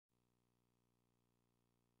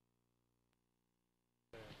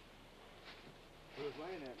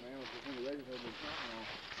Look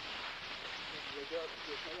up,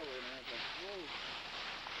 get tail in there. Whoa.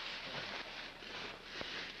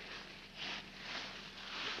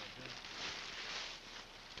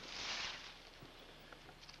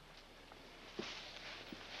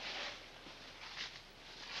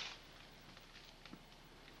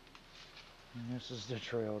 And this is the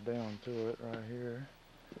trail down to it right here.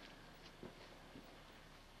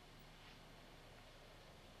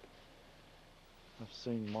 I've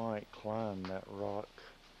seen Mike climb that rock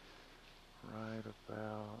right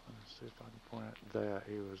about, let's see if I can point out that.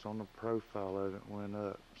 He was on the profile of it and went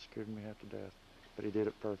up. Scared me half to death. But he did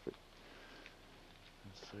it perfect.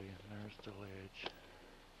 Let's see, and there's the ledge.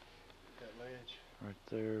 That ledge. Right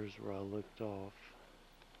there is where I looked off.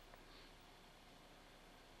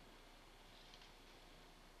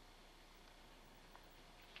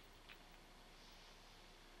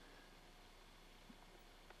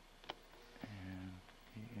 And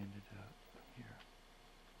he ended up here.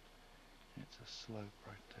 It's a slope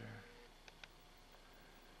right there.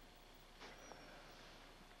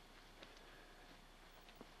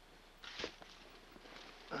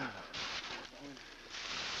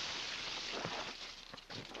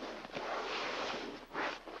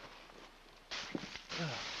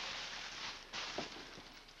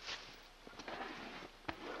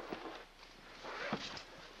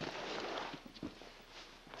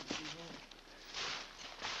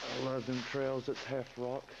 I love them trails that's half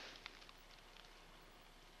rock.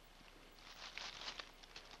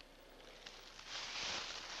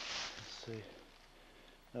 Let's see.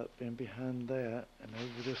 Up in behind that and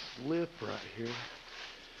over this lip right here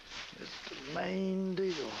is the main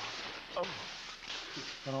deal. Oh,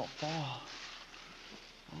 if I don't fall,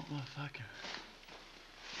 I don't know if I can.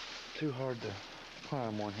 Too hard to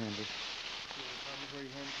climb one-handed.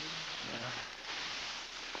 Yeah.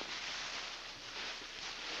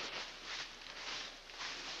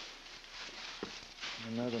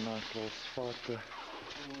 Another nice little spot there.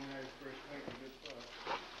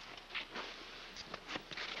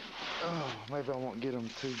 Oh, maybe I won't get them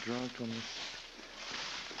too drunk on this,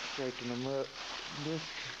 shaking them up. This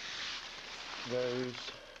goes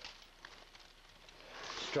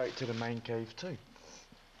straight to the main cave too.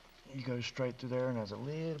 You go straight through there and there's a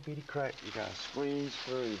little bitty crack you gotta squeeze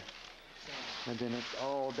through. And then it's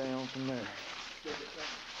all down from there.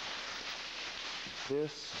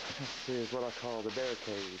 This, let's see, is what I call the bear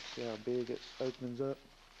cave. See how big it opens up?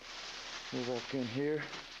 We'll walk in here.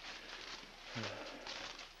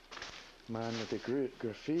 Mine with the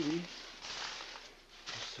graffiti.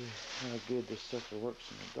 Let's see how good this sucker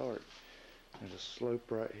works in the dark. There's a slope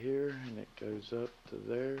right here and it goes up to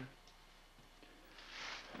there.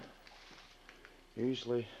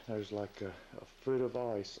 Usually there's like a foot of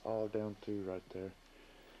ice all down through right there.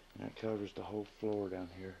 And it covers the whole floor down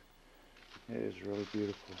here. It is really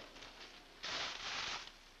beautiful.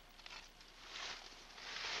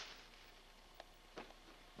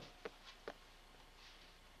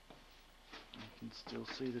 You can still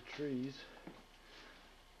see the trees,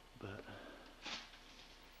 but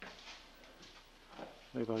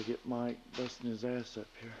maybe I'll get Mike busting his ass up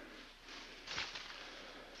here.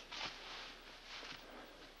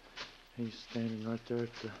 He's standing right there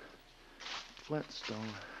at the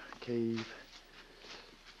Flintstone cave,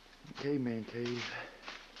 caveman cave.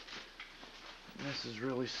 And this is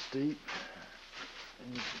really steep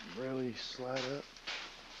and you can really slide up.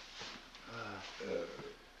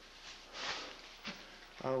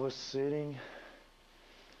 I was sitting,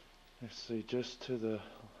 let's see, just to the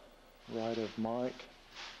right of Mike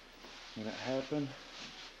when it happened.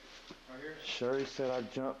 Right here? Sherry said I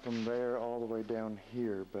jumped from there all the way down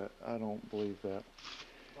here, but I don't believe that.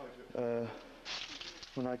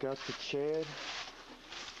 When I got to Chad,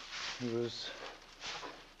 he was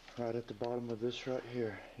right at the bottom of this right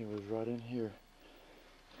here. He was right in here,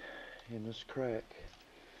 in this crack.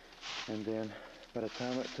 And then by the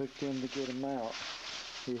time it took him to get him out,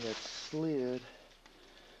 he had slid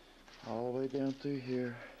all the way down through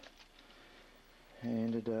here and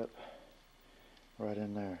ended up right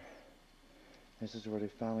in there. This is where they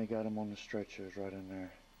finally got him on the stretchers, right in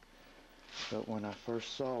there. But when I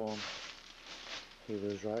first saw him, he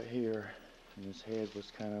was right here and his head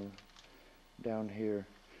was kind of down here.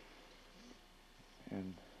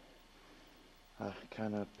 And I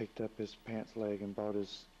kind of picked up his pants leg and brought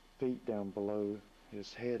his feet down below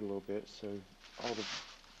his head a little bit, so all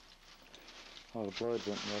the blood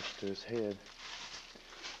went rush to his head.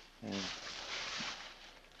 And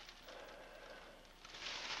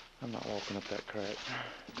I'm not walking up that crack.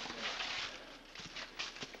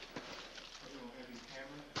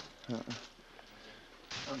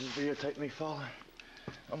 I'll just videotape me falling.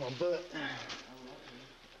 on my butt.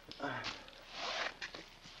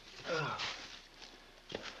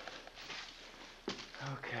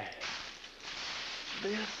 Okay.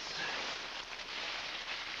 This is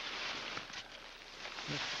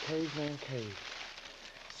the caveman cave.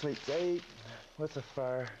 Sleeps 8 with a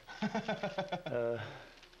fire.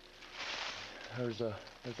 There's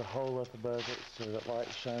a hole up above it so that light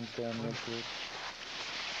shines down into it.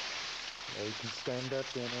 Yeah, you can stand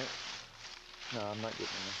up in it. No, I'm not getting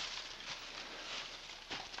there.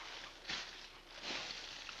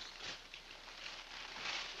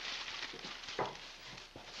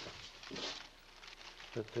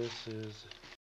 But this is